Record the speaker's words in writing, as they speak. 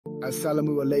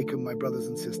Assalamu alaikum, my brothers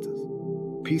and sisters.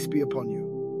 Peace be upon you.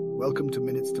 Welcome to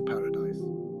Minutes to Paradise.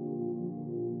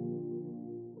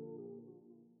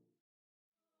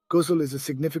 Ghusl is a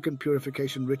significant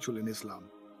purification ritual in Islam,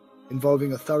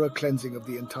 involving a thorough cleansing of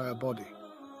the entire body.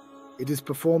 It is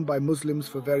performed by Muslims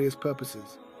for various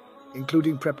purposes,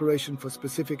 including preparation for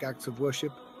specific acts of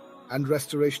worship and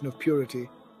restoration of purity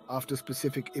after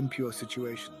specific impure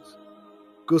situations.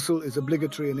 Ghusl is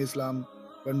obligatory in Islam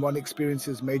when one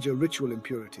experiences major ritual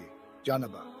impurity,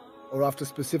 Janaba, or after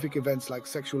specific events like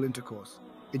sexual intercourse,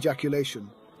 ejaculation,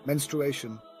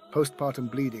 menstruation, postpartum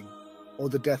bleeding, or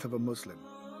the death of a Muslim.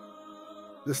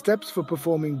 The steps for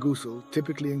performing ghusl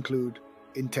typically include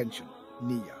intention,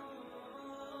 niyyah.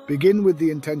 Begin with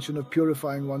the intention of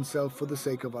purifying oneself for the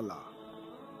sake of Allah.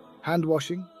 Hand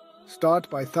washing. Start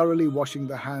by thoroughly washing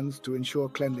the hands to ensure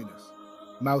cleanliness.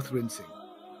 Mouth rinsing.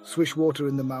 Swish water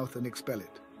in the mouth and expel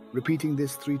it, repeating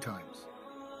this 3 times.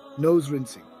 Nose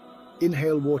rinsing.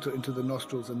 Inhale water into the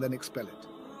nostrils and then expel it,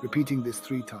 repeating this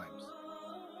 3 times.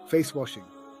 Face washing.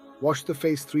 Wash the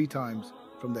face 3 times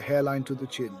from the hairline to the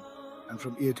chin and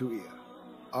from ear to ear.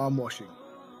 Arm washing.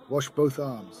 Wash both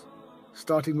arms,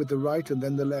 starting with the right and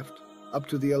then the left, up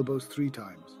to the elbows 3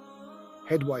 times.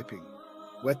 Head wiping.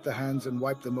 Wet the hands and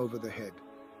wipe them over the head,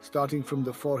 starting from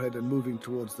the forehead and moving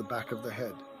towards the back of the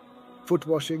head. Foot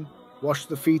washing. Wash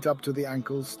the feet up to the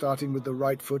ankles, starting with the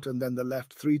right foot and then the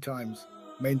left 3 times.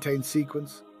 Maintain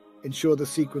sequence. Ensure the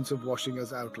sequence of washing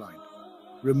as outlined.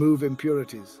 Remove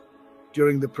impurities.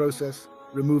 During the process,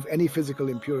 remove any physical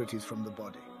impurities from the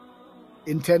body.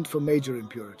 Intent for major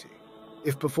impurity.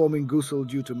 If performing ghusl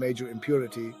due to major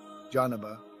impurity,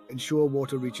 Janaba, ensure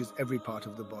water reaches every part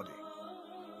of the body.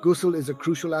 Ghusl is a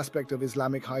crucial aspect of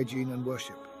Islamic hygiene and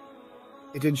worship.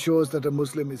 It ensures that a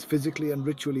Muslim is physically and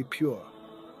ritually pure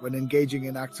when engaging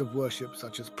in acts of worship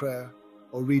such as prayer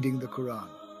or reading the Quran.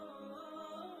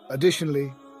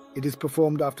 Additionally, it is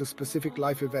performed after specific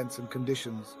life events and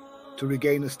conditions to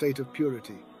regain a state of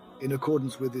purity in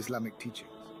accordance with Islamic teachings.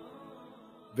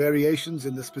 Variations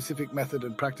in the specific method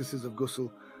and practices of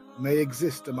ghusl may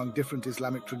exist among different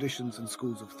Islamic traditions and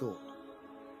schools of thought.